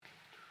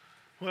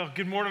Well,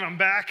 good morning. I'm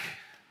back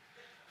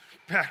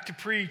to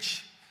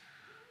preach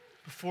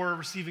before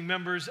receiving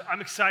members. I'm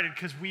excited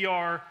because we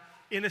are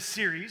in a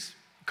series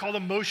called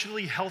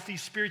Emotionally Healthy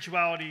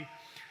Spirituality,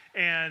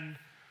 and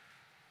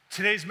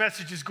today's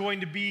message is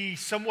going to be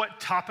somewhat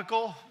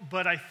topical,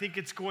 but I think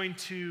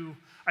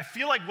I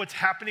feel like what's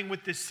happening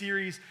with this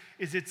series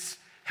is it's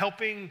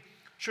helping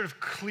sort of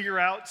clear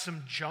out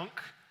some junk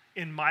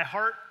in my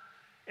heart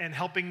and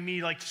helping me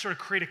to sort of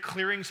create a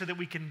clearing so that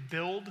we can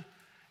build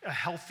a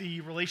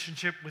healthy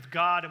relationship with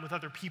God and with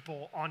other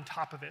people on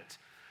top of it.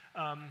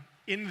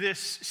 In this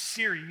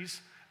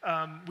series,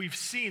 we've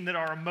seen that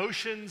our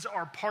emotions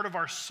are part of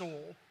our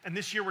soul. And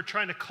this year we're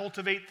trying to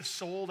cultivate the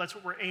soul. That's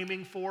what we're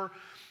aiming for.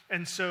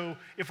 And so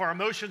if our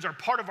emotions are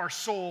part of our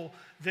soul,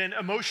 then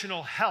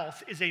emotional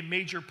health is a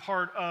major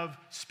part of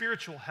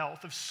spiritual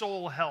health, of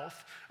soul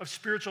health, of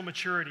spiritual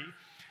maturity.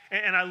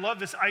 And I love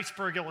this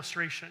iceberg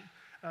illustration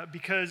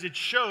because it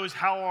shows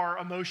how our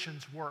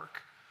emotions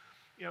work.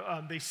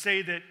 They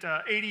say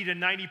that 80 to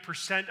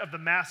 90% of the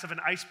mass of an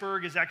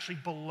iceberg is actually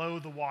below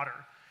the water.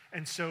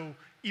 And so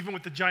even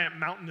with the giant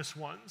mountainous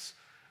ones,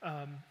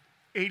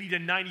 80 to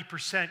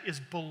 90% is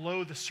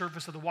below the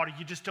surface of the water.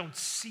 You just don't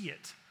see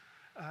it.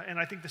 And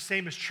I think the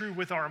same is true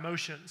with our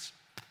emotions.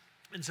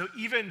 And so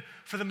even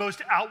for the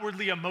most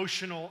outwardly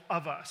emotional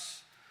of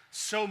us,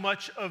 so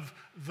much of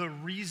the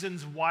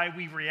reasons why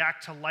we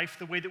react to life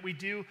the way that we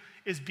do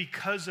is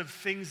because of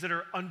things that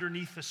are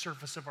underneath the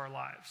surface of our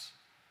lives.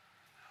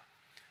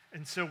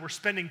 And so we're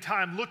spending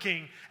time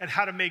looking at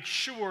how to make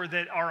sure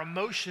that our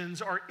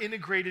emotions are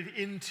integrated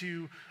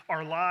into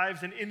our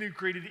lives and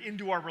integrated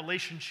into our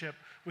relationship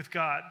with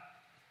God.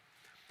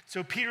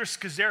 So Peter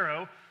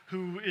Scazzero,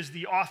 who is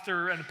the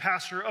author and the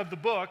pastor of the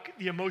book,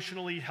 The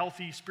Emotionally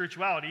Healthy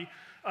Spirituality,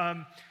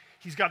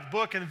 he's got the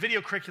book and the video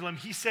curriculum.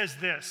 He says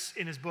this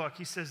in his book.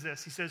 He says,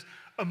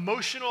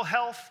 emotional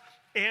health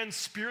and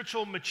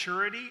spiritual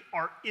maturity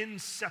are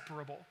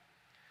inseparable.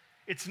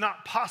 It's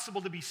not possible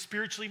to be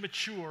spiritually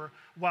mature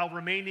while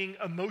remaining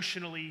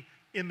emotionally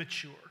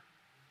immature.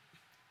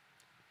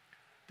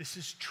 This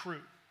is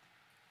true.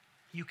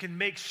 You can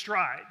make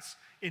strides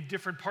in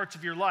different parts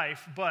of your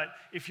life, but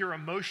if your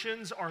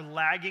emotions are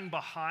lagging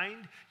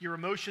behind, your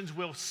emotions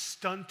will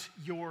stunt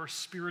your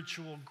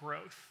spiritual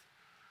growth.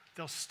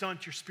 They'll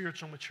stunt your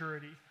spiritual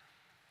maturity.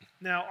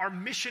 Now, our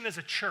mission as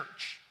a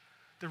church,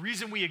 the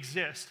reason we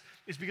exist,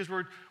 is because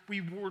we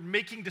were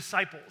making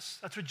disciples.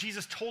 That's what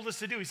Jesus told us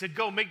to do. He said,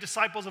 go make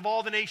disciples of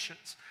all the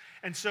nations.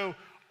 And so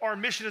our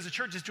mission as a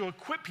church is to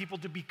equip people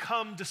to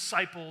become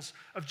disciples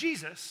of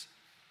Jesus.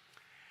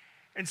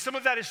 And some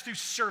of that is through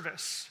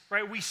service,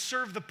 right? We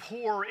serve the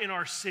poor in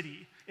our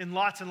city in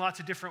lots and lots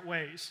of different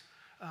ways.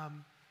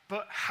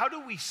 But how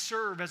do we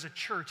serve as a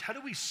church? How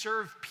do we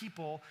serve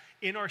people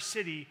in our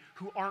city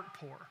who aren't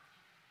poor?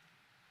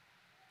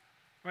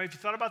 Right? Have you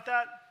thought about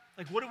that?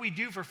 What do we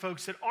do for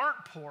folks that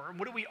aren't poor? And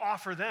what do we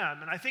offer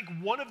them? And I think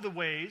one of the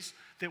ways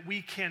that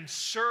we can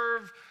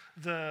serve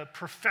the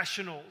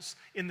professionals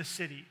in the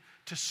city,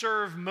 to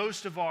serve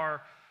most of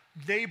our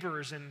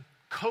neighbors and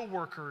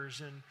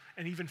coworkers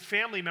and even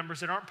family members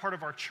that aren't part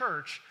of our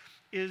church,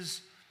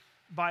 is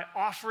by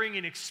offering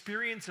an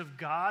experience of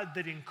God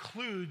that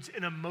includes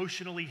an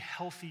emotionally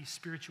healthy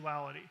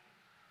spirituality.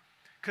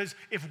 Because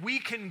if we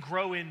can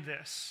grow in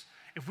this,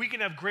 if we can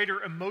have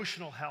greater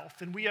emotional health,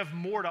 then we have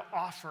more to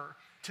offer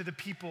to the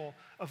people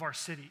of our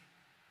city.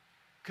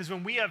 Because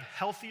when we have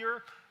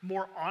healthier,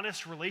 more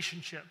honest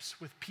relationships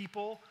with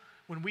people,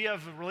 when we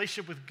have a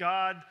relationship with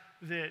God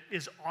that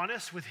is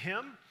honest with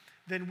Him,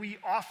 then we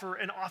offer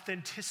an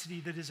authenticity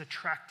that is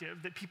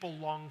attractive, that people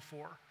long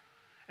for.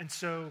 And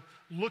so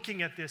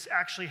looking at this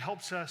actually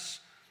helps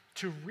us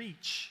to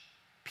reach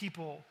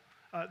people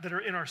that are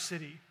in our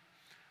city.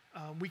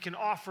 We can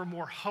offer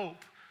more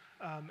hope.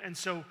 And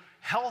so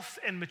health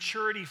and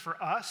maturity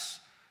for us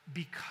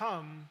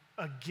become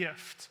a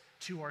gift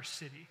to our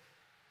city.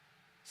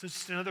 So it's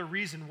just another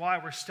reason why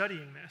we're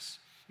studying this.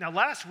 Now,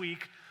 last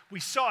week, we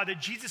saw that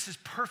Jesus'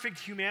 perfect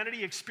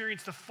humanity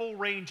experienced the full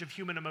range of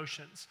human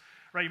emotions.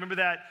 Right? You remember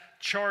that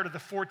chart of the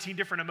 14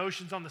 different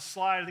emotions on the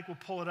slide? I think we'll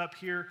pull it up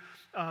here.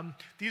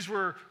 These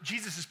were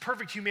Jesus'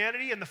 perfect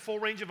humanity and the full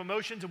range of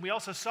emotions. And we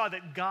also saw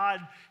that God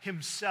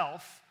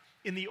Himself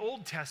in the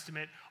Old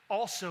Testament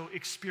also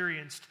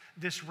experienced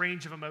this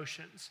range of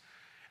emotions.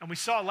 And we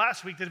saw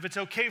last week that if it's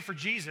okay for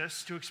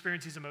Jesus to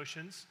experience these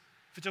emotions,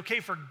 if it's okay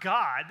for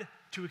God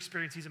to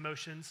experience these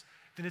emotions,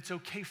 then it's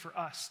okay for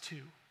us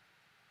too.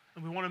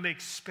 And we want to make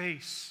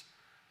space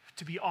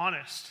to be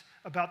honest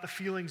about the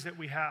feelings that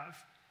we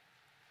have.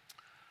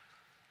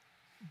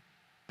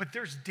 But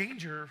there's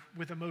danger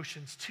with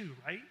emotions too,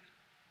 right?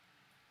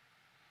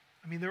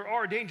 I mean, there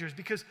are dangers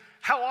because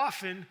how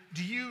often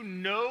do you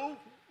know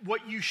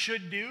what you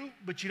should do,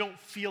 but you don't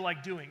feel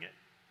like doing it?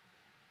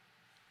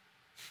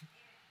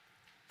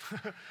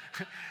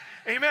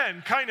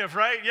 Amen, kind of,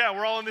 right? Yeah,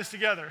 we're all in this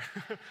together.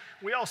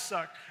 We all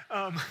suck.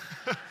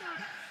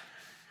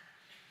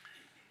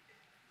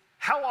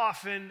 How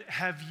often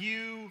have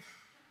you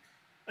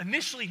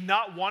initially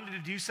not wanted to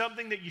do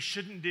something that you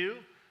shouldn't do,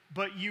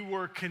 but you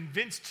were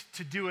convinced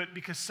to do it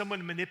because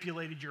someone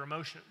manipulated your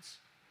emotions.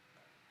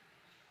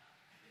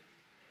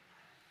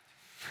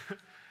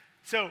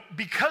 So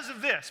because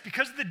of this,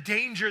 because of the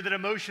danger that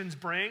emotions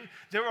bring,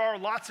 there are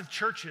lots of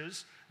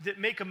churches that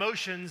make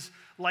emotions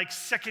like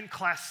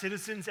second-class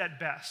citizens at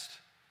best.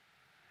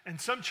 And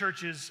some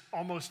churches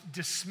almost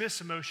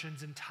dismiss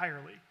emotions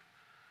entirely.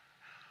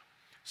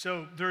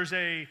 So there's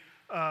a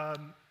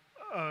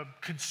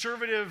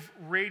conservative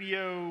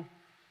radio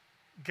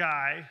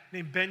guy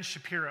named Ben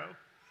Shapiro.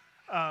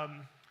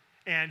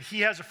 And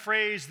he has a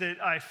phrase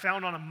that I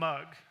found on a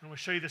mug. I'm going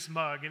to show you this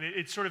mug. And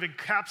it sort of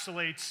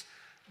encapsulates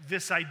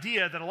this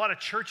idea that a lot of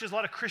churches, a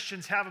lot of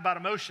Christians have about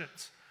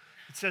emotions.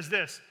 It says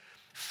this: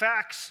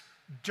 facts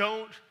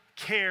don't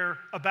care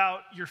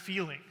about your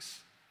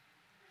feelings.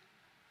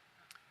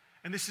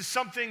 And this is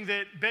something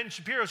that Ben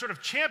Shapiro sort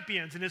of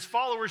champions, and his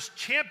followers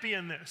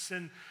champion this.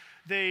 And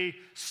they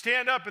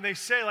stand up and they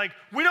say, like,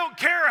 we don't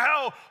care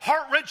how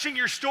heart-wrenching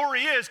your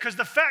story is because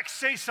the facts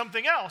say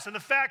something else, and the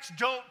facts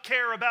don't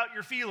care about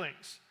your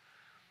feelings.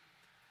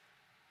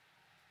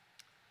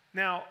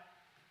 Now,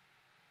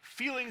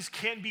 feelings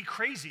can be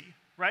crazy,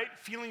 right?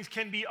 Feelings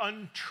can be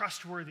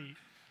untrustworthy.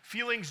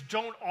 Feelings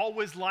don't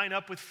always line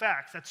up with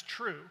facts. That's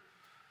true.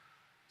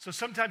 So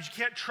sometimes you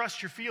can't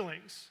trust your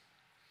feelings.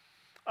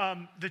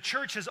 The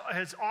church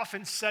has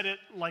often said it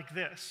like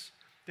this.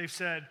 They've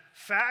said,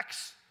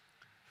 facts,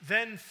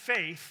 then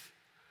faith,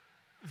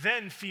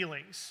 then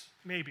feelings,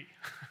 maybe.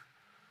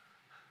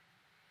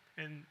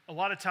 And a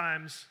lot of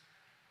times,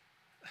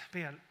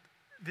 man,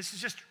 this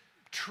is just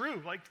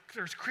true. Like,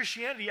 there's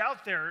Christianity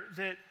out there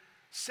that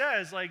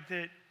says, like,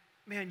 that,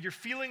 man, your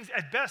feelings,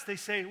 at best, they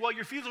say, well,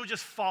 your feelings will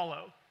just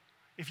follow.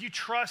 If you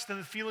trust, then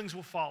the feelings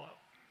will follow.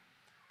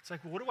 It's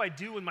like, well, what do I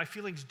do when my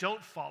feelings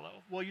don't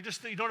follow? Well, you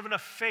don't have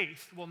enough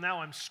faith. Well,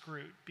 now I'm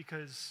screwed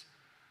because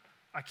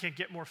I can't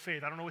get more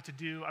faith. I don't know what to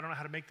do. I don't know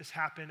how to make this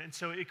happen. And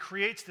so it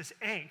creates this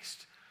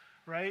angst,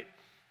 right?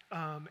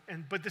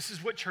 But this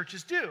is what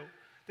churches do.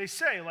 They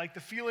say, like, the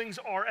feelings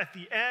are at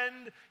the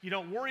end. You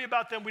don't worry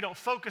about them. We don't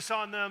focus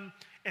on them.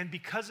 And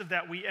because of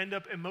that, we end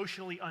up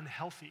emotionally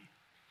unhealthy.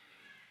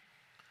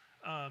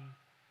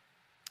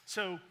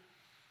 So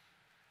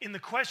in the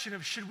question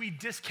of should we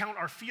discount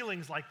our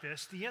feelings like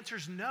this, the answer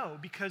is no,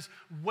 because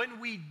when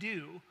we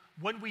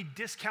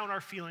discount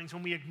our feelings,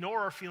 when we ignore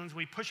our feelings,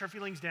 when we push our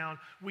feelings down,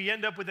 we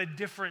end up with a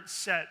different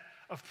set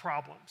of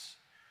problems.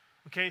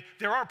 Okay?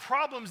 There are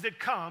problems that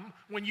come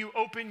when you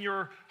open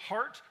your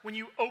heart, when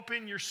you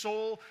open your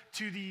soul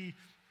to the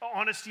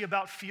honesty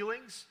about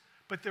feelings,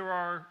 but there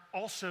are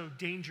also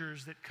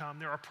dangers that come.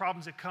 There are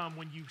problems that come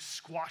when you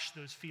squash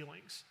those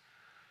feelings.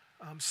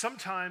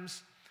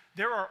 Sometimes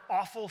there are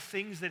awful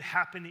things that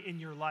happen in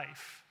your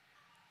life.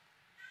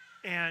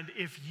 And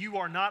if you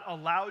are not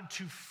allowed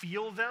to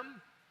feel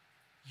them,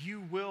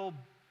 you're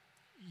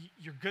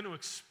going to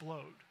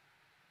explode.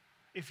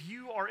 If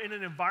you are in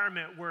an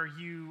environment where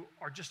you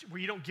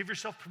don't give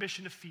yourself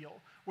permission to feel,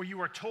 where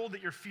you are told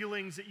that your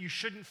feelings, that you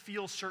shouldn't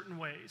feel certain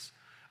ways,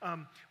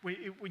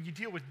 when you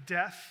deal with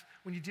death,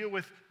 when you deal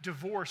with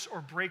divorce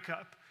or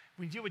breakup,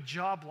 when you deal with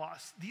job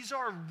loss, these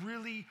are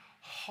really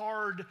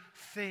hard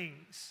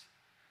things.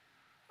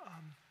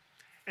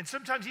 And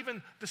sometimes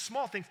even the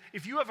small things,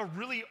 if you have a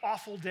really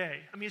awful day,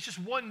 I mean, it's just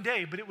one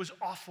day, but it was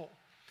awful,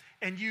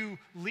 and you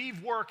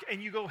leave work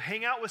and you go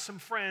hang out with some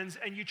friends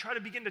and you try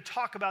to begin to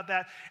talk about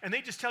that, and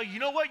they just tell you, you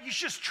know what, you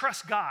should just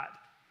trust God.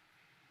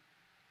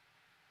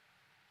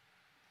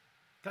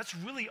 That's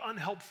really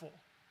unhelpful.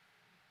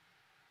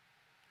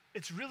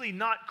 It's really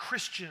not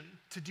Christian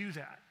to do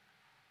that.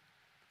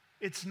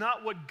 It's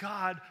not what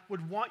God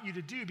would want you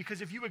to do,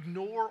 because if you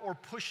ignore or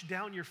push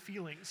down your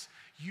feelings,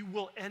 you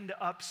will end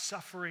up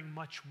suffering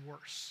much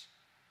worse.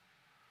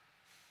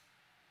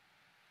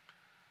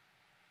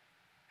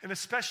 And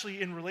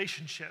especially in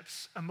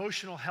relationships,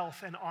 emotional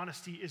health and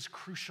honesty is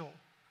crucial.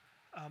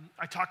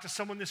 I talked to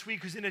someone this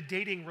week who's in a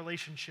dating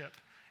relationship,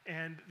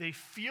 and they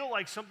feel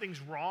like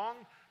something's wrong,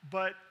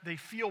 but they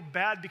feel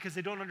bad because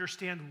they don't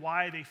understand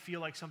why they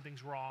feel like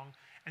something's wrong,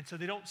 and so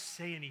they don't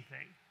say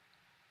anything.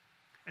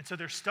 And so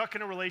they're stuck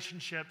in a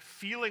relationship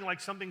feeling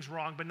like something's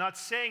wrong, but not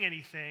saying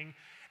anything,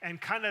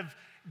 and kind of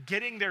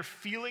getting their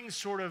feelings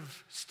sort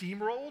of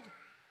steamrolled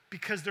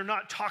because they're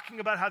not talking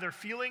about how they're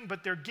feeling,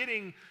 but they're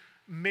getting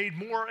made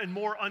more and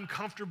more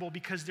uncomfortable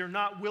because they're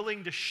not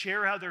willing to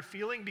share how they're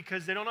feeling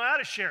because they don't know how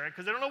to share it,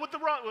 because they don't know what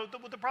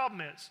the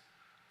problem is.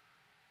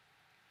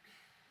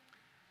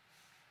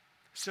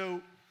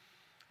 So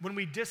when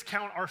we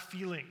discount our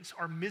feelings,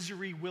 our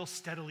misery will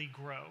steadily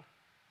grow.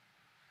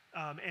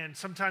 And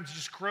sometimes it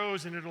just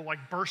grows and it'll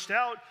like burst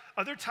out.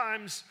 Other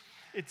times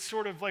it's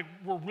sort of like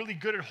we're really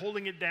good at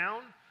holding it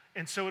down,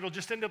 and so it'll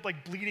just end up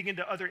like bleeding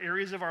into other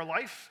areas of our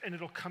life, and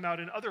it'll come out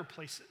in other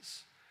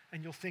places.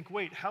 And you'll think,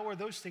 wait, how are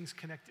those things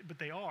connected? But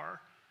they are,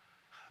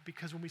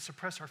 because when we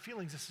suppress our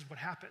feelings, this is what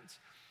happens.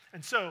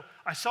 And so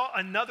I saw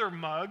another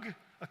mug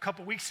a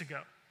couple weeks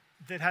ago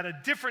that had a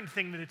different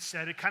thing that it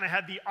said. It kind of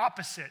had the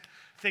opposite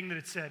thing that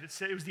it said.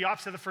 It was the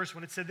opposite of the first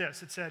one. It said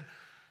this. It said,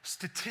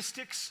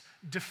 Statistics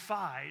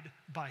defied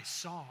by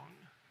song.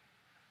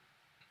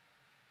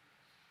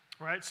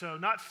 Right? So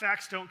not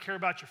facts don't care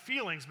about your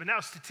feelings, but now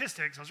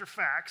statistics, those are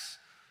facts,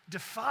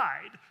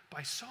 defied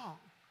by song.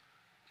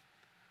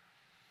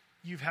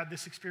 You've had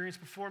this experience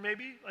before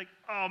maybe? Like,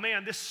 oh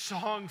man, this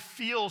song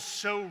feels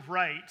so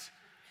right.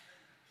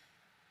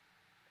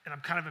 And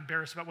I'm kind of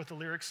embarrassed about what the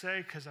lyrics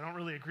say because I don't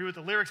really agree with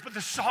the lyrics, but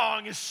the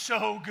song is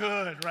so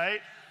good,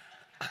 right?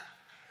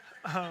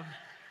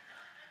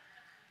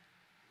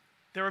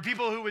 There are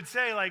people who would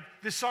say, like,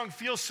 this song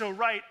feels so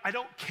right, I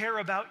don't care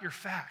about your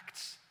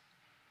facts.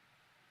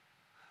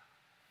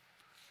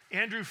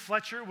 Andrew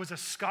Fletcher was a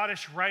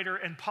Scottish writer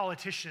and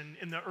politician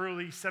in the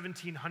early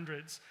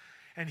 1700s,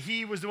 and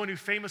he was the one who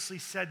famously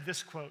said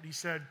this quote. He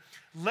said,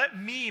 "Let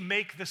me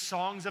make the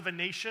songs of a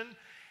nation,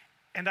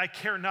 and I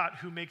care not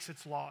who makes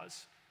its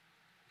laws."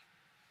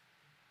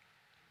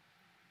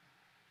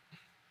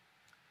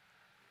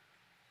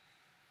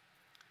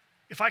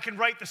 If I can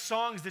write the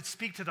songs that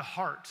speak to the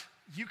heart,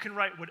 you can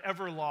write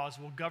whatever laws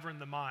will govern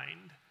the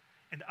mind,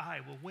 and I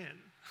will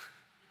win.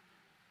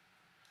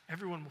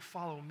 Everyone will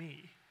follow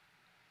me.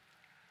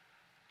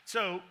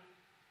 So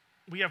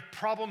we have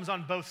problems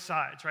on both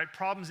sides, right?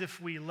 Problems if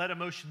we let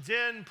emotions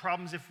in,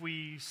 problems if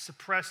we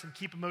suppress and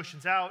keep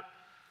emotions out.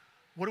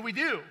 What do we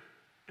do?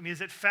 I mean,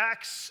 is it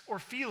facts or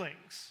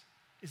feelings?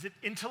 Is it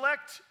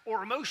intellect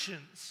or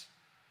emotions?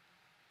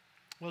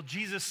 Well,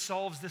 Jesus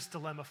solves this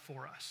dilemma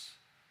for us.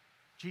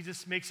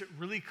 Jesus makes it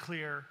really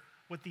clear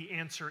what the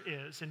answer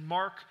is. In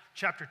Mark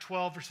chapter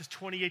 12, verses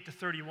 28 to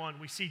 31,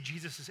 we see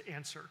Jesus'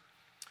 answer.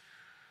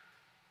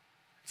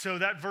 So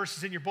that verse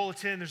is in your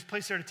bulletin. There's a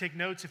place there to take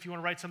notes if you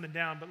want to write something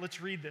down, but let's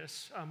read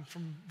this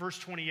from verse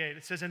 28.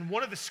 It says, "And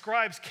one of the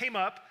scribes came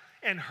up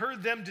and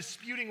heard them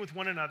disputing with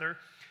one another,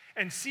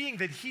 and seeing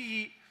that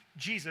he,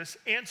 Jesus,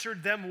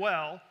 answered them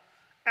well,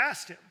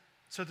 asked him."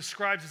 So the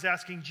scribes is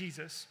asking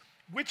Jesus,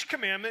 "Which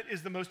commandment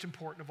is the most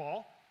important of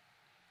all?"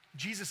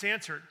 Jesus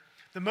answered,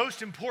 "The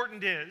most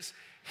important is,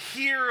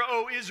 'Hear,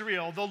 O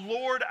Israel, the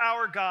Lord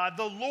our God,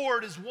 the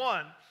Lord is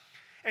one.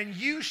 And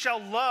you shall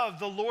love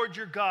the Lord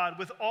your God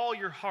with all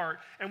your heart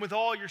and with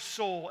all your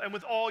soul and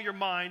with all your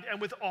mind and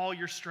with all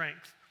your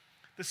strength.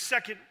 The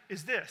second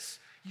is this,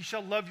 you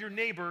shall love your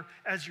neighbor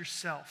as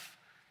yourself.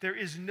 There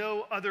is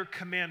no other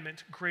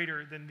commandment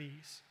greater than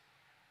these."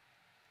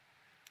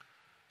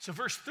 So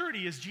verse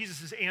 30 is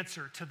Jesus'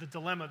 answer to the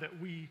dilemma that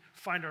we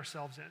find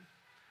ourselves in.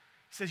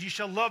 He says, "You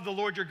shall love the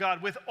Lord your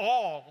God with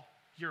all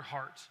your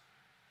heart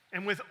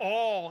and with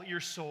all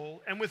your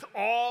soul, and with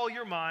all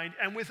your mind,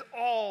 and with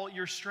all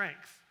your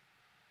strength."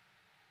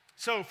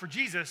 So for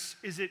Jesus,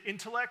 is it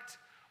intellect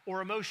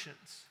or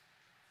emotions?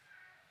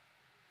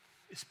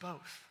 It's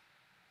both.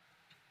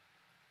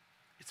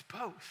 It's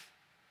both.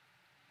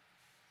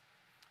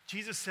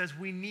 Jesus says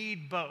we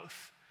need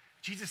both.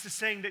 Jesus is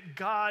saying that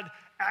God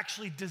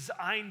actually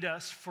designed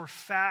us for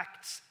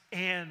facts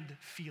and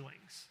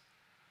feelings.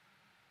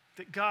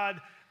 That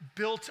God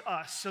built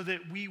us so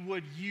that we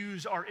would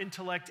use our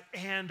intellect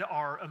and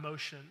our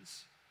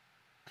emotions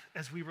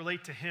as we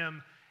relate to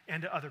him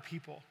and to other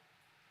people.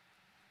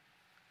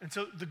 And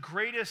so the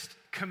greatest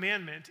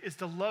commandment is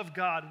to love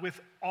God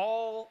with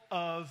all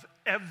of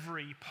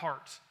every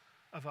part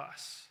of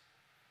us.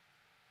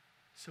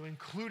 So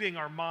including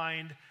our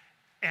mind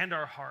and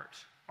our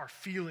heart, our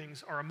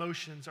feelings, our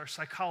emotions, our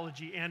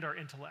psychology, and our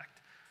intellect.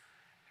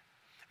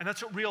 And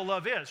that's what real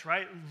love is,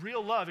 right?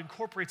 Real love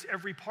incorporates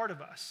every part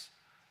of us.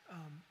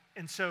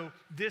 And so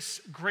this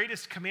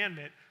greatest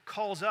commandment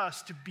calls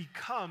us to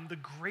become the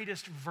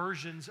greatest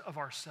versions of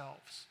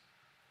ourselves.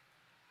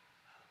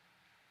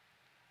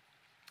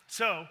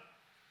 So,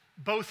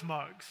 both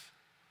mugs,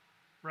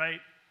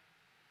 right?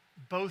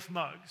 Both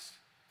mugs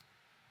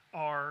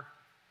are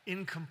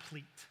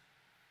incomplete.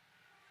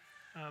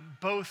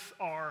 Both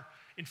are,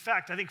 in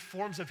fact, I think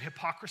forms of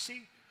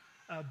hypocrisy.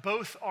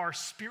 Both are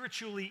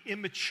spiritually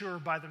immature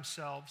by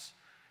themselves,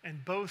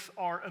 and both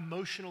are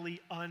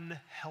emotionally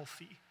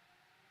unhealthy.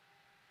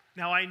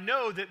 Now, I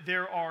know that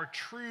there are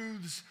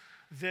truths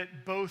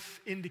that both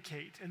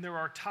indicate, and there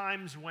are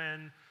times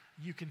when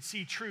you can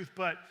see truth,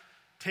 but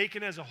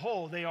taken as a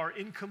whole, they are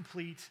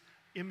incomplete,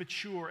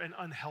 immature, and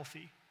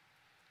unhealthy.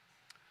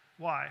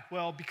 Why?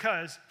 Well,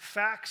 because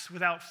facts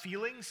without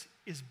feelings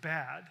is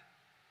bad,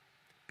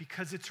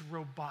 because it's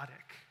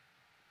robotic.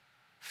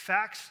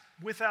 Facts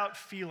without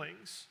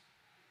feelings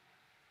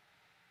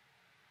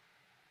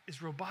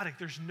is robotic.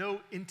 There's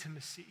no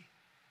intimacy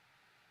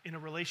in a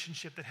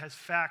relationship that has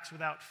facts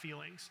without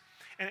feelings.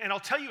 And I'll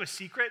tell you a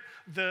secret,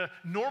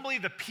 normally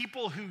the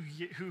people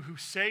who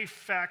say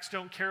facts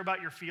don't care about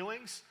your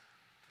feelings,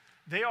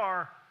 they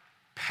are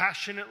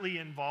passionately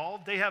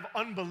involved. They have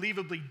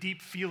unbelievably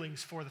deep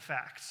feelings for the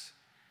facts.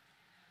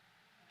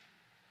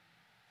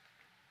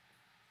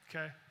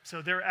 Okay?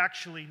 So they're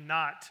actually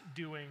not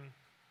doing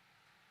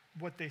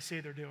what they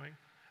say they're doing.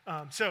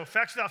 So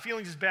facts without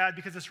feelings is bad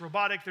because it's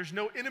robotic. There's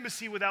no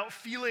intimacy without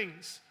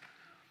feelings.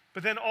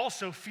 But then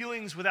also,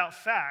 feelings without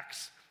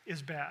facts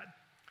is bad.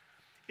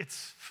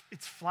 It's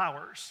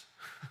flowers.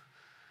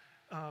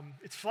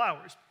 it's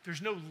flowers.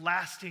 There's no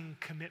lasting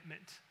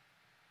commitment,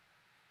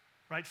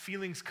 right?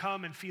 Feelings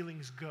come and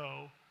feelings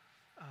go,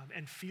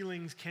 and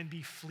feelings can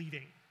be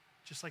fleeting,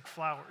 just like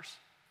flowers.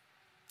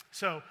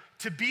 So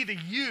to be the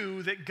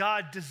you that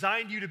God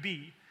designed you to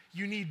be,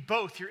 you need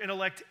both your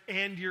intellect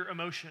and your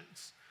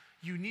emotions.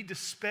 You need to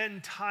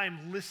spend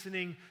time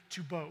listening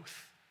to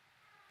both.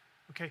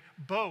 Okay?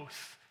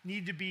 Both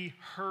need to be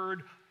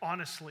heard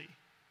honestly.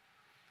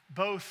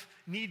 Both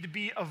need to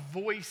be a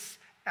voice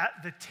at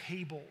the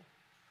table.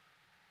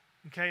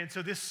 Okay? And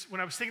so this,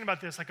 when I was thinking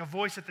about this, like a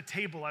voice at the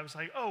table, I was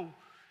like, oh,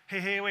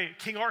 hey, wait,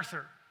 King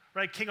Arthur,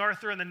 right? King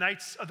Arthur and the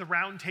Knights of the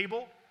Round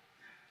Table,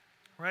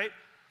 right?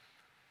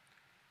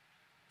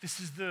 This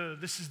is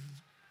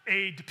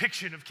a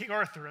depiction of King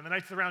Arthur and the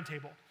Knights of the Round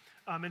Table.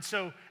 And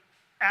so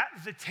at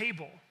the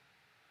table,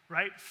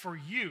 right, for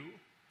you,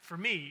 for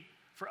me,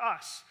 for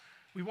us,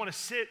 we want to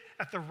sit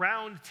at the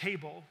round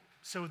table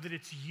so that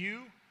it's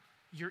you,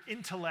 your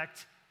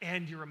intellect,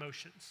 and your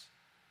emotions.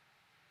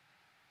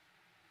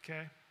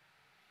 Okay?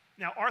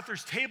 Now,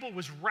 Arthur's table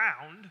was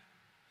round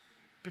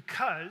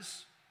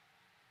because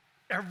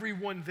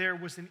everyone there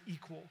was an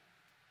equal.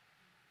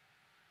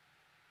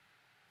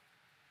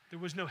 There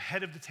was no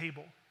head of the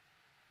table.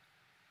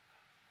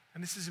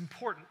 And this is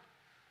important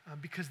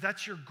because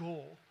that's your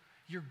goal.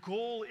 Your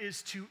goal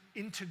is to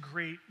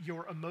integrate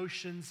your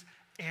emotions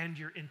and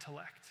your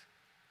intellect.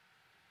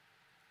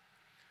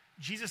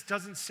 Jesus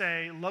doesn't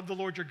say, love the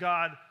Lord your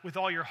God with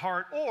all your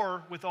heart,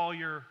 or with all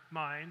your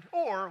mind,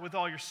 or with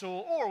all your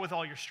soul, or with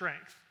all your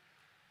strength.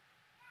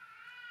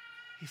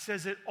 He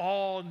says it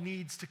all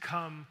needs to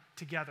come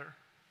together.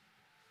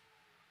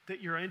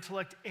 That your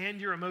intellect and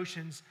your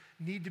emotions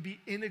need to be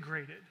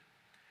integrated.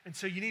 And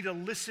so you need to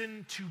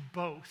listen to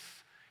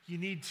both. You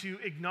need to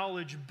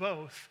acknowledge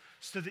both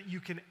so that you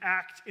can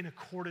act in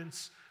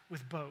accordance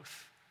with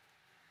both.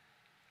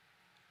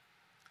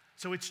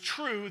 So it's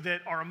true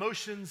that our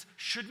emotions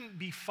shouldn't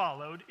be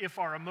followed if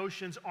our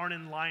emotions aren't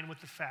in line with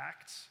the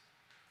facts.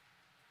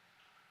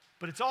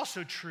 But it's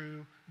also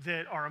true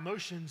that our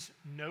emotions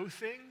know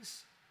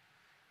things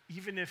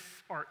even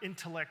if our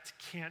intellect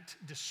can't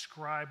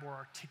describe or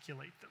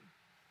articulate them.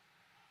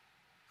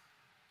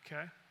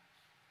 Okay?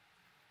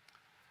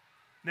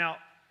 Now,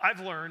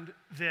 I've learned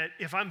that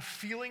if I'm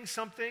feeling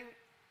something,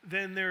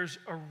 then there's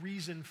a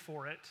reason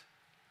for it,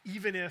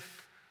 even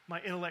if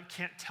my intellect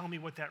can't tell me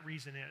what that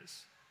reason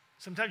is.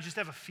 Sometimes you just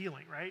have a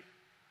feeling, right? You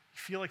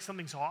feel like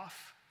something's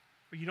off,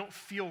 or you don't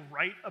feel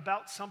right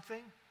about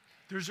something.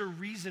 There's a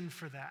reason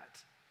for that.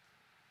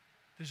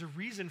 There's a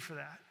reason for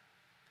that.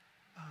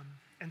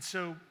 And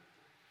so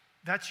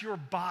that's your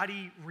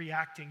body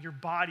reacting.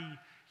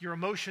 Your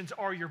emotions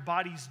are your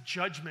body's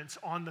judgments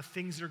on the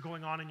things that are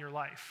going on in your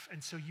life.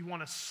 And so you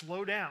want to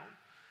slow down.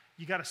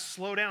 You got to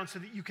slow down so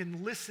that you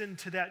can listen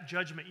to that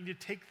judgment. You need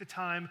to take the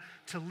time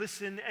to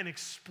listen and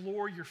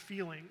explore your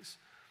feelings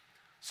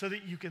so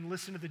that you can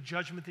listen to the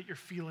judgment that your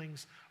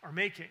feelings are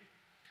making.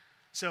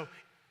 So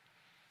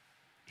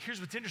here's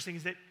what's interesting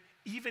is that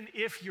even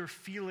if your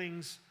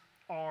feelings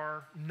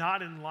are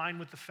not in line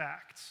with the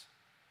facts,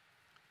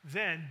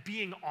 then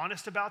being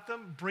honest about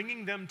them,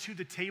 bringing them to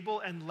the table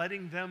and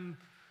letting them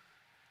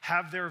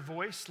have their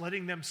voice,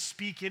 letting them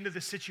speak into the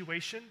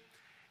situation,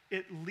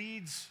 it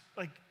leads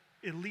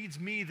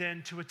me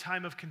then to a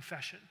time of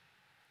confession.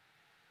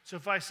 So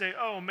if I say,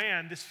 oh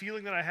man, this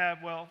feeling that I have,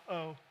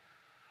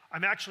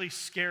 I'm actually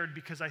scared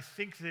because I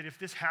think that if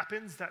this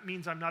happens, that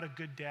means I'm not a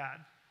good dad.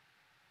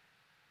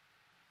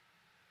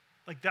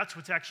 Like that's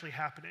what's actually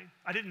happening.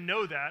 I didn't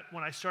know that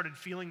when I started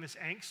feeling this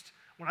angst.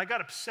 When I got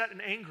upset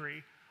and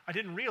angry, I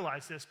didn't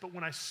realize this, but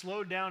when I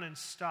slowed down and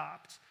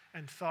stopped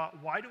and thought,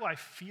 why do I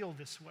feel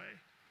this way?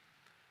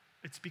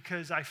 It's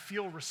because I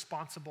feel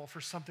responsible for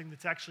something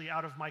that's actually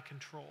out of my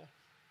control.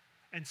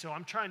 And so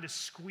I'm trying to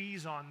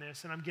squeeze on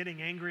this, and I'm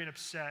getting angry and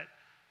upset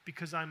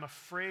because I'm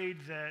afraid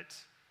that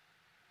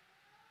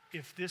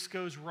if this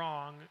goes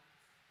wrong,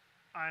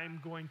 I'm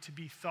going to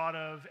be thought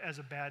of as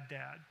a bad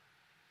dad.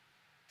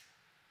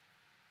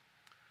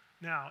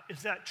 Now,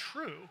 is that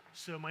true?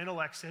 So my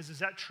intellect says, is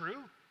that true?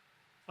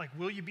 Like,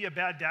 will you be a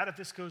bad dad if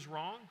this goes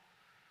wrong?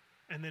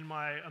 And then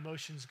my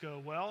emotions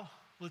go, well,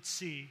 let's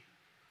see.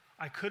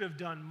 I could have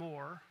done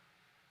more,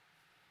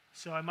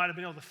 so I might have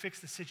been able to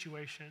fix the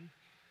situation.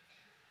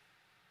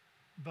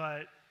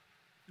 But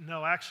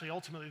no, actually,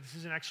 ultimately, this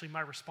isn't actually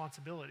my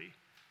responsibility.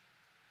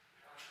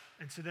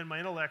 And so then my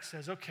intellect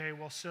says, okay,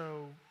 well,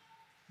 so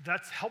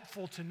that's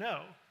helpful to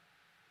know.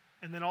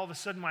 And then all of a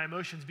sudden, my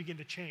emotions begin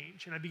to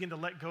change, and I begin to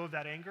let go of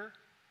that anger,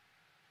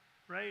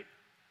 right?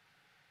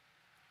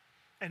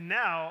 And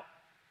now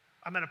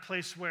I'm at a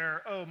place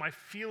where, my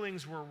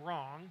feelings were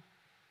wrong.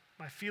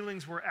 My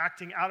feelings were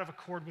acting out of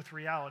accord with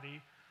reality.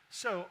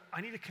 So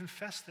I need to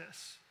confess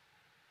this.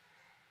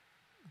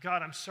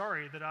 God, I'm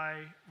sorry that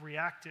I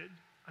reacted.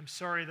 I'm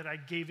sorry that I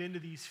gave into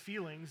these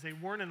feelings. They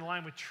weren't in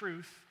line with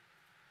truth.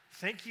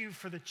 Thank you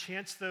for the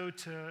chance, though,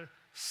 to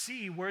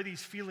see where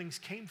these feelings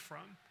came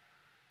from,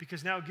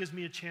 because now it gives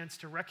me a chance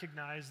to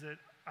recognize that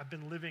I've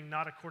been living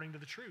not according to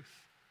the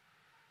truth.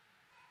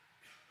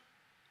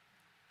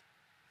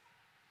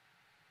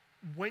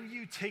 when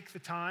you take the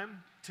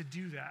time to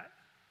do that,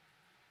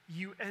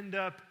 you end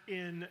up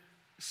in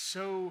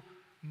so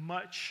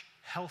much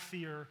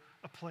healthier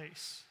a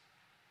place.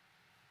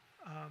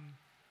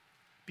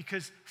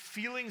 Because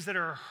feelings that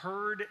are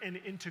heard and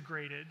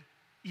integrated,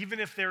 even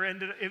if they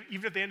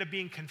end up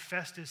being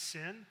confessed as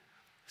sin,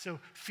 so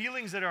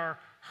feelings that are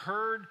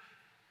heard,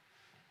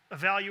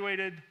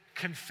 evaluated,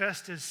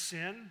 confessed as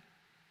sin,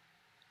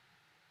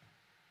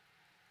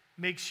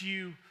 makes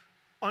you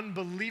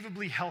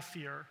unbelievably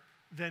healthier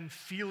than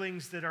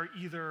feelings that are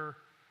either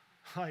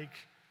like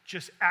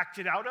just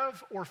acted out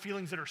of or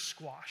feelings that are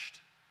squashed.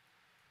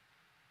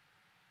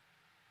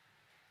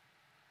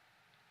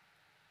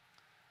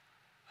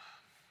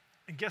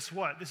 And guess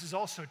what? This is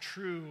also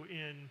true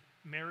in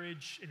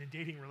marriage and in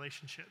dating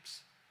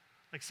relationships.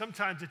 Like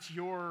sometimes it's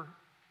your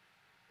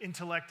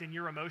intellect and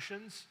your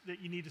emotions that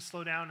you need to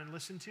slow down and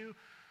listen to.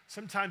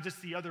 Sometimes it's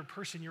the other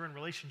person you're in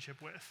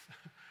relationship with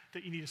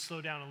that you need to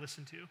slow down and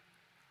listen to.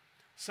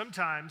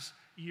 Sometimes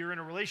you're in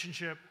a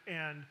relationship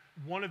and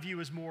one of you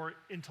is more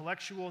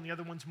intellectual and the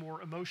other one's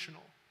more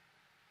emotional.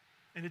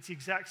 And it's the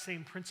exact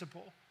same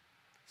principle,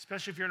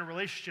 especially if you're in a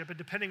relationship. And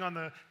depending on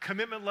the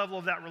commitment level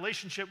of that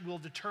relationship will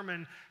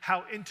determine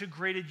how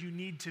integrated you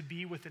need to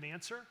be with an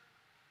answer.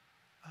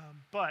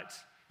 But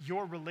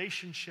your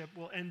relationship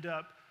will end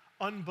up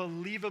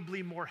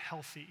unbelievably more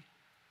healthy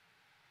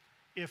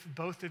if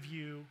both of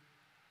you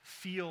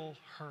feel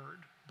heard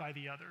by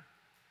the other.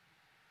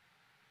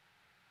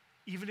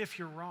 Even if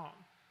you're wrong,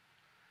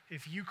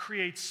 if you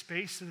create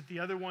space so that the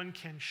other one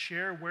can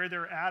share where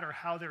they're at or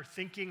how they're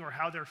thinking or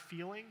how they're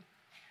feeling,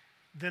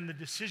 then the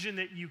decision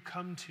that you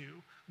come to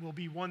will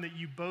be one that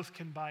you both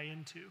can buy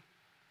into,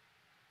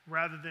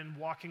 rather than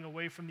walking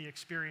away from the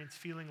experience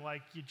feeling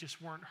like you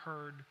just weren't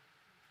heard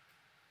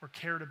or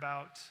cared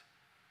about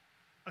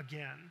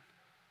again.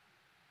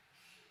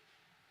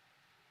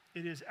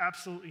 It is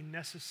absolutely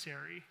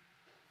necessary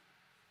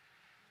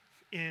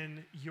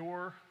in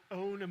your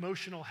own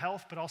emotional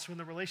health, but also in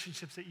the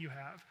relationships that you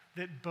have,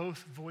 that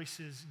both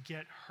voices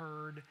get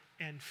heard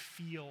and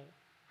feel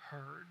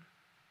heard.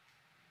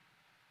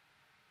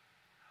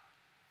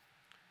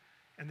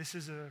 And this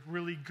is a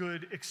really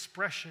good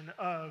expression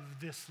of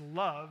this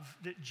love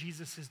that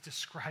Jesus is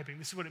describing.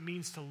 This is what it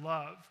means to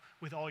love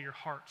with all your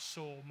heart,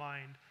 soul,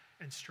 mind,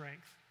 and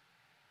strength.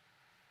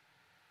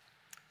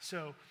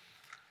 So,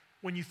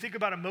 when you think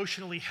about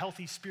emotionally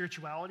healthy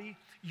spirituality,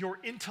 your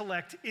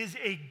intellect is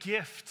a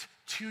gift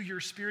to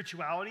your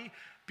spirituality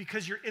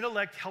because your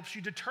intellect helps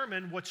you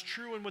determine what's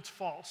true and what's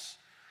false.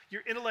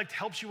 Your intellect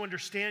helps you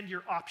understand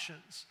your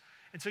options.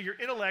 And so your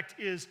intellect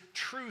is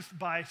truth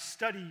by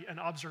study and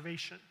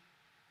observation,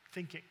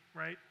 thinking,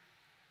 right?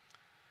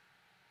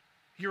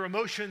 Your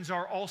emotions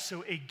are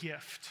also a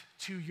gift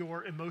to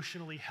your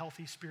emotionally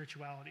healthy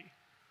spirituality.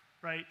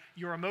 Right?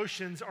 Your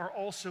emotions are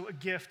also a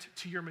gift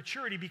to your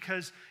maturity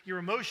because your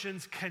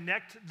emotions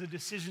connect the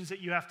decisions that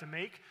you have to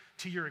make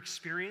to your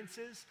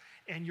experiences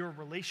and your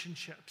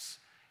relationships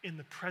in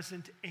the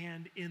present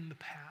and in the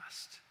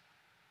past.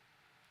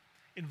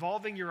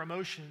 Involving your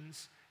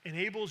emotions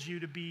enables you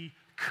to be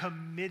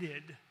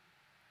committed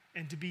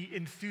and to be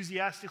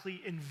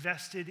enthusiastically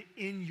invested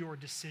in your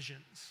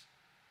decisions.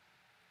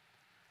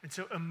 And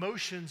so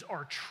emotions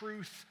are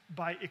truth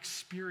by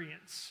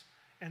experience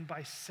and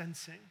by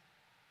sensing.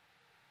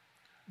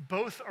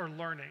 Both are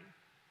learning.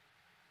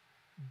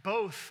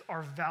 Both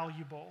are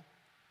valuable.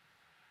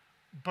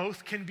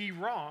 Both can be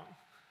wrong.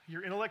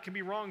 Your intellect can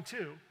be wrong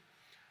too.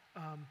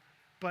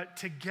 But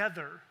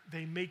together,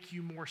 they make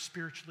you more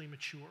spiritually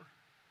mature.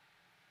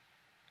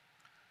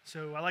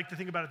 So I like to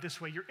think about it this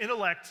way. Your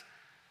intellect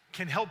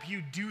can help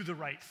you do the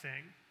right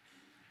thing.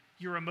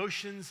 Your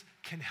emotions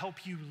can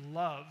help you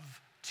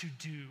love to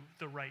do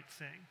the right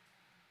thing.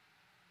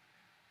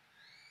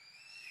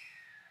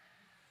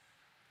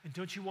 And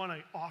don't you want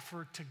to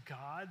offer to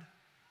God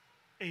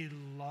a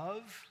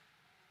love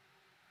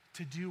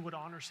to do what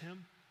honors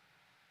him?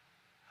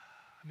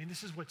 I mean,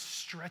 this is what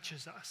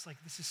stretches us.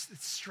 It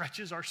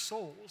stretches our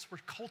souls. We're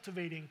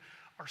cultivating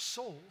our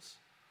souls.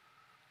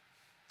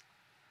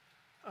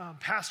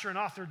 Pastor and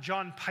author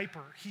John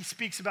Piper, he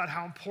speaks about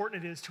how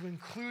important it is to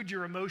include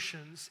your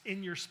emotions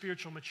in your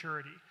spiritual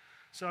maturity.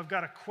 So I've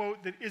got a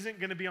quote that isn't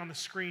going to be on the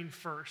screen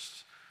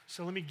first.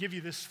 So let me give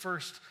you this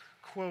first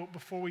quote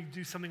before we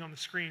do something on the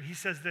screen. He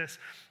says this: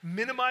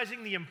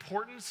 minimizing the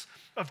importance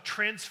of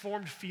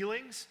transformed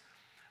feelings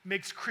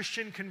makes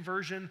Christian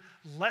conversion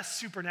less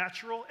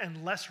supernatural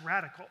and less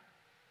radical.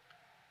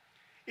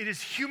 It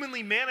is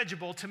humanly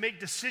manageable to make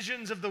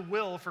decisions of the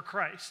will for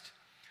Christ.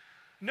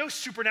 No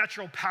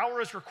supernatural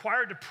power is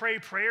required to pray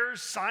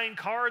prayers, sign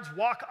cards,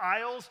 walk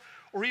aisles,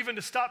 or even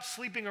to stop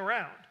sleeping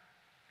around.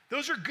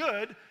 Those are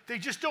good, they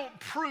just don't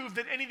prove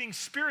that anything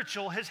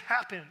spiritual has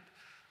happened.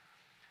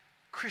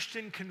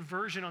 Christian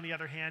conversion, on the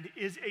other hand,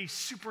 is a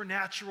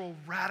supernatural,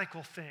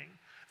 radical thing.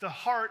 The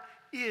heart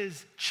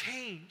is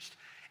changed.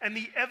 And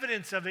the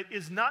evidence of it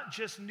is not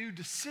just new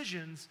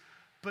decisions,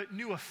 but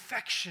new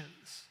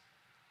affections,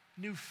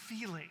 new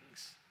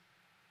feelings.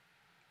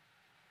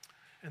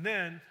 And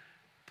then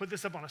put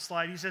this up on a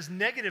slide. He says,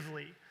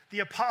 negatively,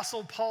 the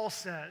Apostle Paul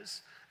says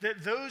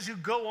that those who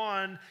go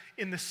on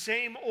in the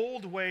same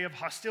old way of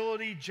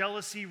hostility,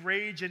 jealousy,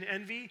 rage, and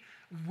envy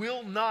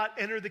will not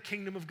enter the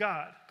kingdom of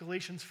God.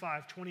 Galatians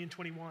 5:20 and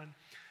 21.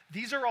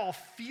 These are all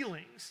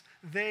feelings.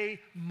 They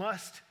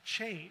must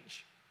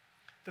change.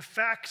 The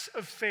facts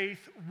of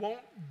faith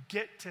won't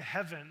get to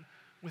heaven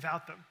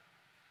without them.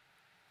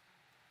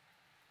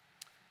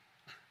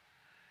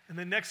 And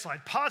the next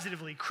slide,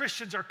 positively,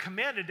 Christians are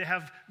commanded to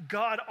have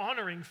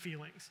God-honoring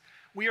feelings.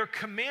 We are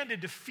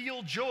commanded to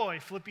feel joy,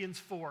 Philippians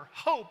 4,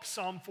 hope,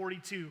 Psalm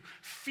 42,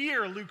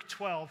 fear, Luke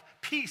 12,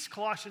 peace,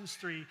 Colossians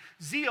 3,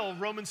 zeal,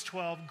 Romans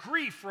 12,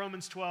 grief,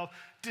 Romans 12,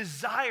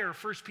 desire,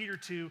 1 Peter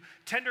 2,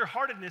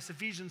 tenderheartedness,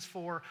 Ephesians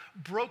 4,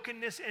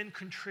 brokenness and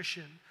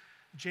contrition,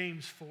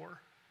 James 4.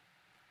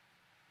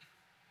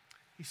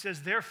 He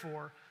says,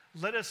 therefore,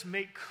 let us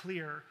make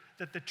clear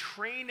that the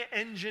train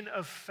engine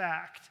of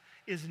fact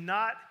is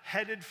not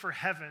headed for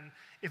heaven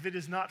if it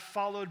is not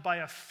followed by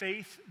a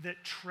faith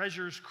that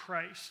treasures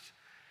Christ,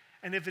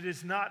 and if it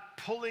is not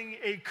pulling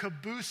a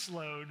caboose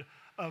load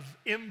of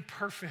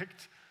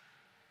imperfect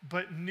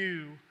but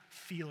new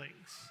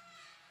feelings.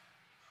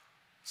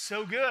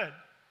 So good.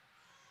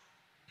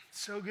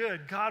 So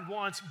good. God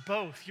wants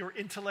both your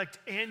intellect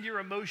and your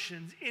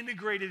emotions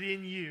integrated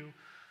in you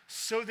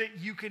so that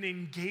you can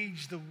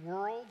engage the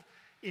world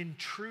in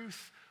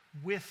truth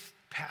with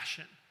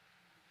passion.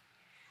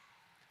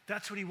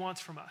 That's what he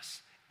wants from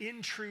us,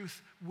 in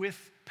truth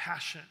with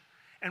passion.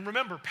 And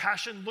remember,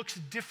 passion looks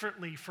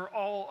differently for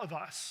all of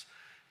us.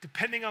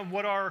 Depending on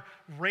what our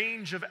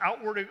range of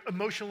outward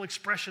emotional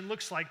expression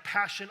looks like,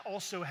 passion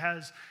also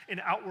has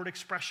an outward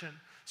expression.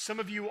 Some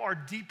of you are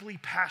deeply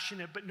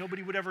passionate, but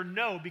nobody would ever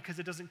know because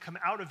it doesn't come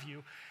out of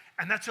you.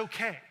 And that's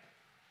okay.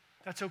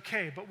 That's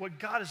okay. But what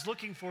God is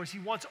looking for is he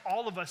wants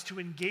all of us to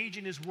engage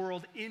in his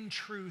world in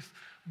truth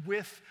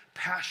with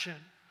passion.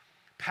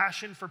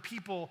 Passion for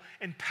people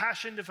and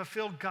passion to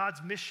fulfill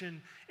God's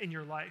mission in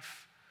your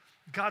life.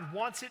 God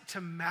wants it to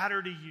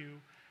matter to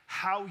you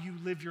how you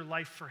live your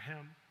life for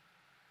him.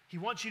 He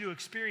wants you to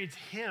experience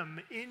him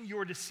in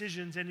your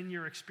decisions and in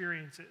your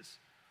experiences.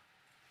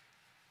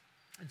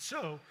 And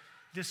so,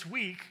 this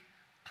week,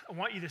 I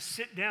want you to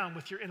sit down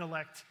with your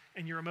intellect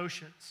and your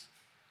emotions.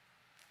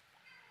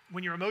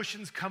 When your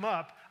emotions come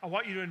up, I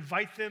want you to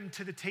invite them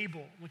to the table.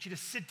 I want you to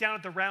sit down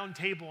at the round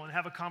table and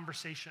have a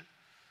conversation.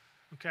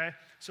 Okay,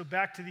 so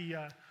back to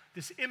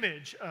this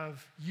image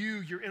of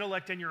you, your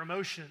intellect, and your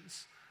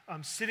emotions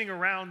sitting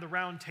around the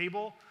round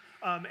table,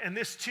 and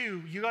this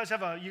too. You guys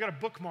you got a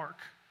bookmark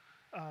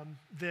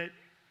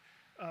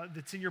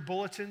that's in your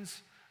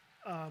bulletins.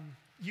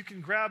 You can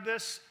grab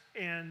this,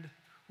 and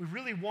we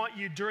really want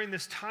you during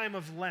this time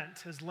of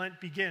Lent, as Lent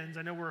begins.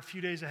 I know we're a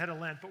few days ahead of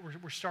Lent, but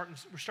we're starting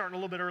a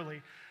little bit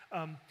early.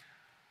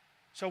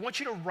 So I want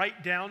you to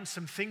write down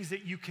some things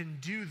that you can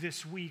do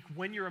this week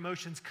when your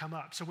emotions come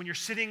up. So when you're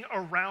sitting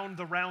around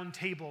the round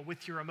table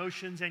with your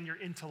emotions and your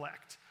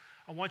intellect,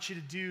 I want you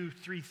to do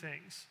 3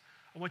 things.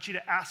 I want you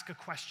to ask a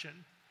question.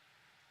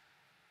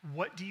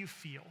 What do you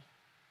feel?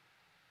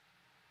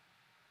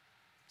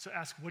 So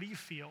ask, what do you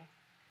feel?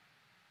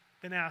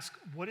 Then ask,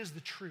 what is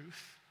the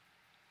truth?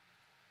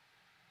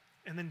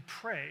 And then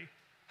pray,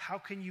 how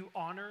can you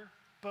honor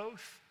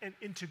both and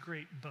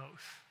integrate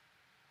both?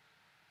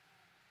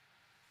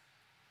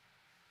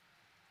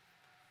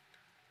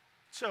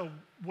 So,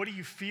 what do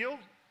you feel?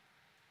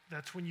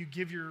 That's when you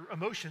give your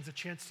emotions a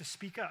chance to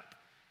speak up.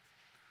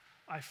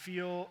 I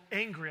feel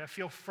angry. I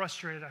feel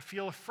frustrated. I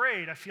feel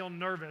afraid. I feel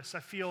nervous. I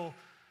feel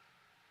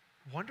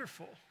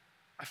wonderful.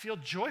 I feel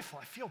joyful.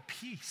 I feel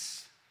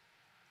peace.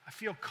 I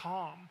feel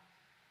calm.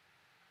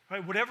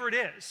 Right? Whatever it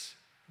is,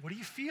 what do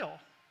you feel?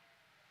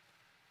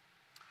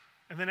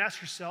 And then ask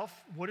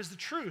yourself, what is the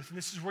truth? And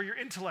this is where your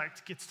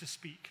intellect gets to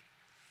speak.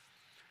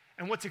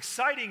 And what's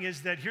exciting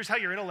is that here's how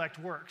your intellect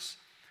works.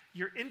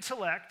 Your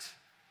intellect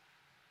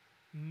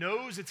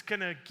knows it's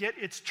going to get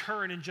its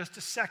turn in just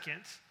a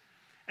second,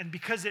 and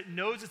because it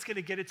knows it's going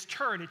to get its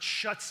turn, it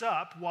shuts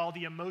up while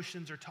the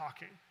emotions are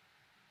talking.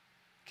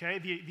 Okay?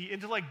 The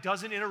intellect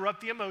doesn't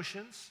interrupt the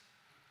emotions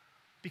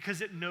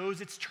because it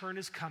knows its turn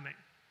is coming.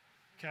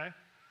 Okay?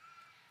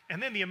 And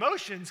then the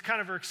emotions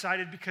kind of are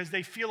excited because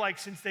they feel like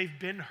since they've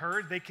been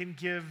heard, they can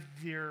give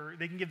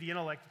the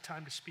intellect the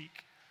time to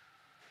speak.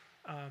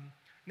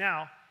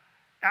 Now,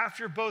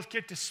 after both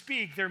get to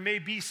speak, there may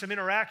be some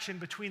interaction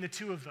between the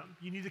two of them.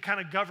 You need to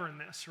kind of govern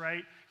this,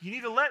 right? You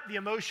need to let the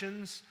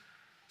emotions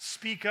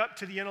speak up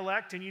to the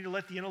intellect, and you need to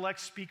let the intellect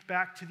speak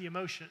back to the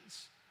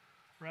emotions,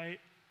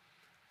 right?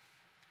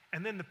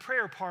 And then the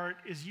prayer part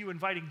is you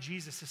inviting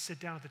Jesus to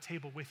sit down at the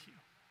table with you,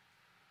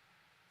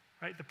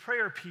 right? The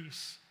prayer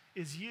piece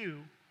is you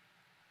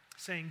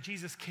saying,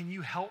 Jesus, can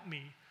you help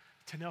me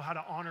to know how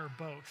to honor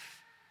both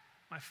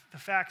the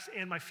facts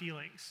and my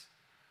feelings?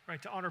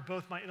 Right, to honor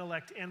both my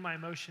intellect and my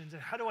emotions,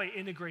 and how do I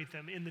integrate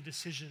them in the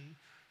decision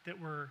that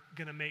we're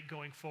going to make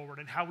going forward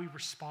and how we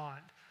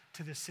respond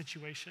to this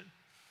situation.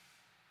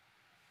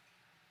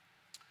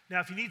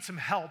 Now, if you need some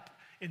help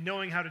in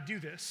knowing how to do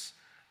this,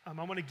 I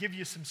want to give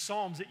you some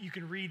Psalms that you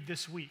can read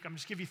this week. I'm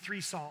just give you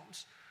 3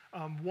 Psalms.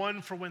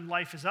 One for when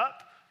life is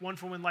up, one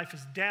for when life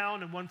is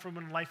down, and one for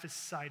when life is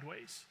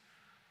sideways.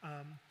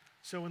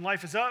 So when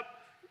life is up,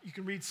 you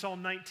can read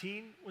Psalm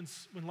 19.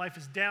 When life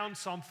is down,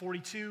 Psalm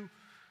 42.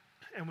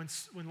 And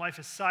when life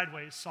is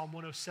sideways, Psalm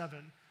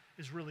 107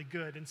 is really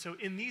good. And so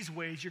in these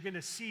ways, you're going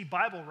to see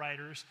Bible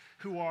writers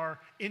who are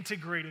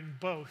integrating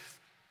both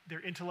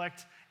their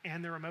intellect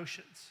and their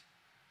emotions.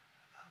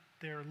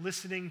 They're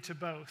listening to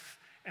both,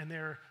 and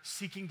they're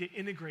seeking to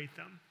integrate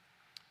them.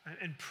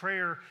 And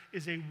prayer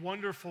is a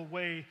wonderful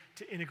way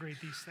to integrate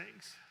these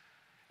things.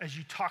 As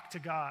you talk to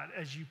God,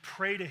 as you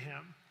pray to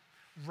Him,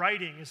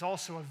 writing is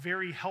also a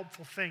very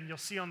helpful thing. You'll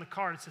see on the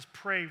card, it says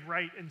pray,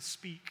 write, and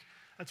speak.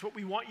 That's what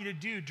we want you to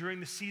do during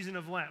the season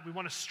of Lent. We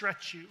want to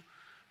stretch you.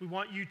 We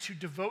want you to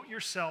devote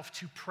yourself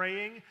to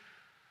praying,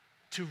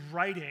 to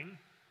writing,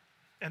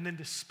 and then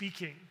to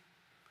speaking.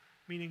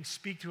 Meaning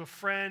speak to a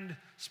friend,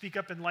 speak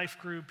up in life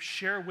group,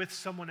 share with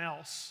someone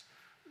else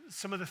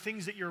some of the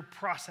things that you're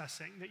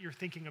processing, that you're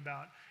thinking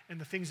about,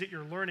 and the things that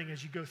you're learning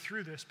as you go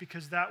through this,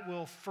 because that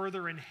will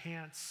further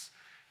enhance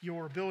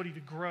your ability to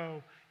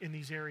grow in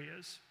these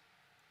areas.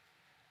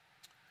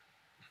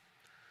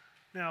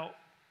 Now,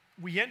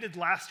 we ended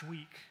last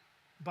week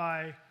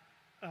by,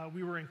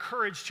 we were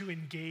encouraged to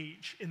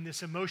engage in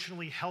this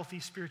emotionally healthy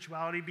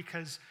spirituality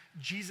because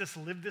Jesus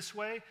lived this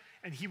way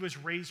and He was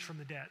raised from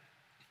the dead,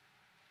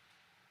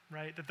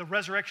 right? That the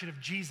resurrection of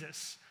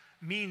Jesus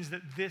means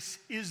that this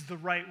is the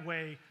right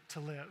way to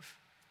live.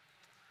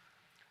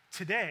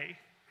 Today,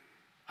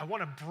 I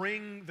want to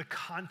bring the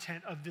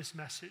content of this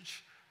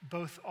message,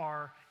 both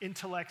our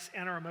intellects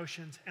and our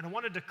emotions, and I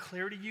want to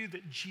declare to you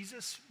that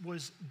Jesus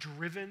was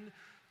driven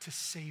to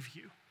save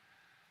you.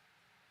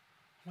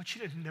 I want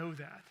you to know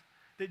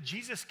that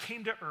Jesus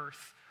came to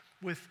earth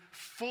with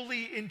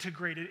fully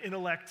integrated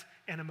intellect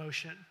and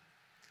emotion.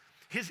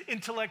 His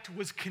intellect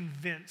was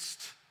convinced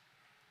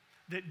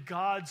that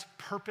God's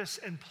purpose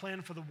and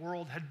plan for the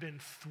world had been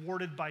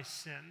thwarted by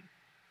sin.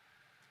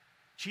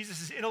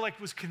 Jesus'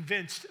 intellect was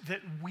convinced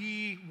that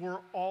we were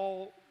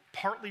all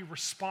partly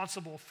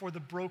responsible for the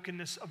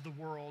brokenness of the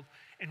world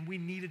and we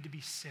needed to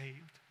be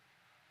saved.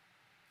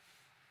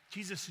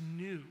 Jesus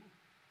knew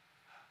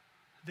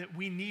that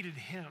we needed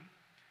Him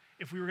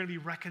if we were going to be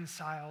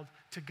reconciled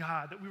to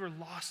God, that we were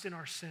lost in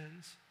our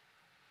sins.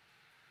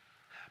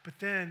 But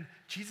then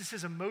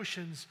Jesus'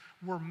 emotions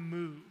were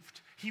moved.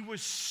 He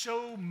was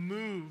so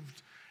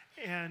moved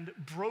and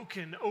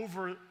broken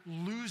over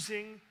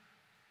losing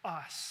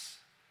us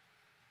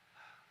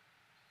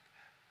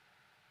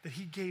that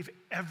He gave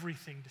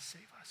everything to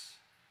save us.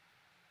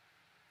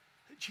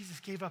 That Jesus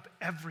gave up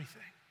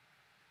everything.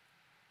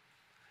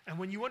 And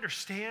when you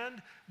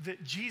understand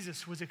that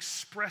Jesus was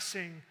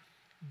expressing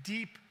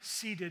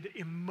deep-seated,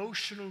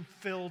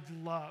 emotional-filled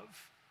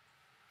love,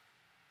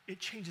 it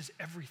changes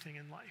everything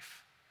in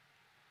life.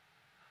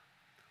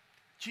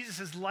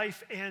 Jesus'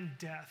 life and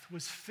death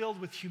was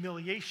filled with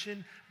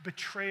humiliation,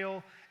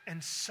 betrayal,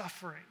 and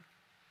suffering.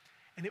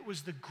 And it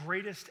was the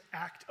greatest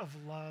act of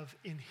love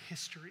in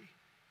history.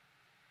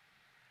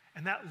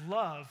 And that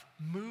love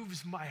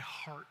moves my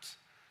heart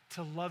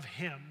to love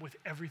Him with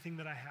everything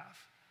that I have.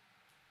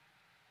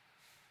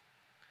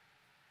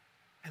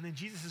 And then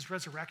Jesus'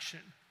 resurrection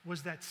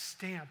was that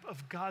stamp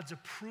of God's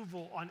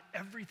approval on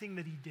everything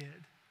that He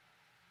did.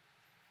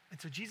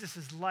 And so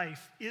Jesus'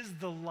 life is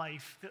the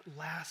life that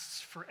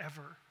lasts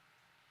forever.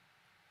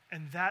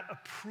 And that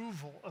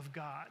approval of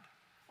God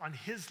on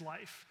His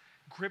life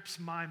grips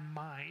my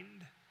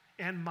mind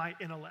and my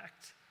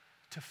intellect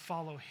to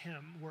follow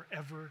Him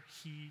wherever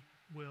He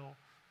will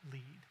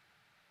lead.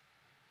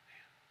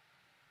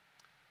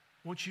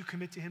 Won't you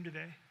commit to Him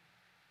today?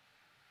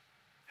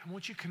 And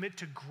won't you commit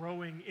to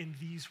growing in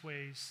these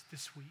ways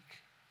this week?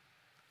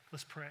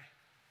 Let's pray.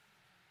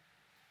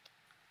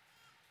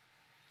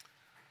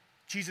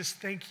 Jesus,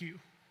 thank you.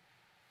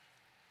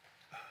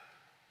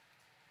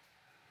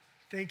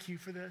 Thank you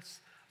for this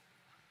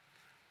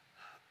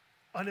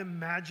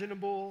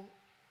unimaginable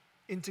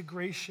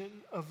integration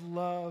of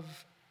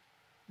love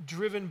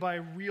driven by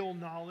real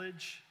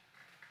knowledge,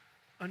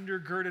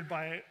 undergirded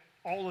by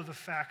all of the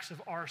facts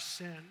of our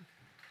sin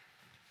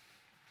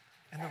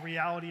and the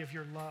reality of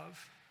your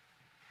love.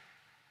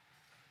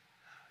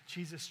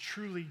 Jesus,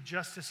 truly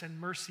justice and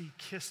mercy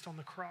kissed on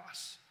the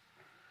cross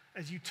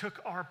as you took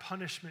our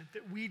punishment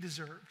that we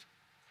deserved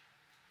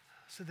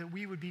so that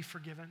we would be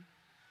forgiven.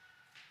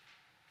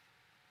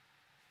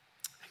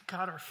 And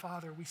God our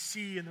Father, we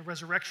see in the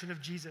resurrection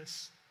of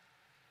Jesus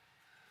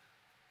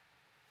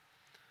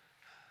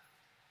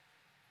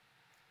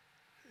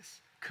this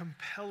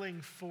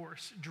compelling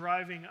force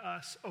driving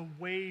us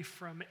away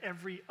from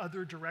every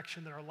other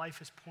direction that our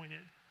life is pointed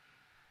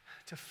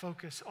to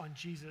focus on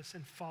Jesus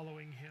and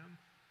following Him.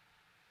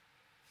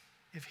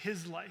 If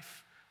His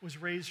life was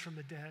raised from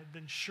the dead,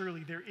 then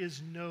surely there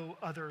is no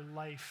other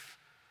life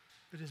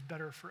that is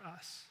better for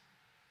us.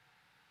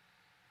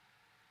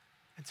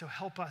 And so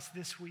help us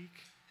this week.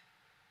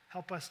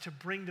 Help us to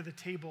bring to the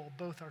table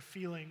both our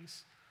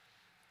feelings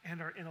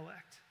and our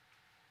intellect.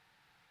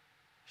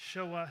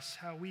 Show us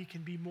how we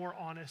can be more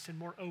honest and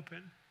more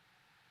open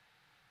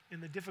in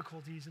the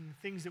difficulties and the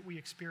things that we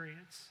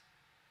experience,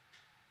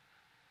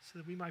 so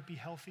that we might be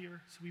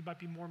healthier, so we might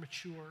be more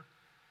mature.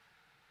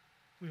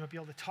 We might be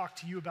able to talk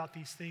to you about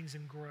these things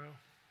and grow.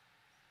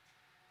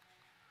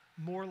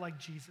 More like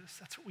Jesus.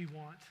 That's what we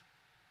want.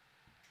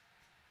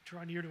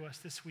 Draw near to us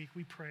this week,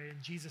 we pray. In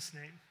Jesus'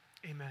 name,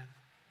 amen.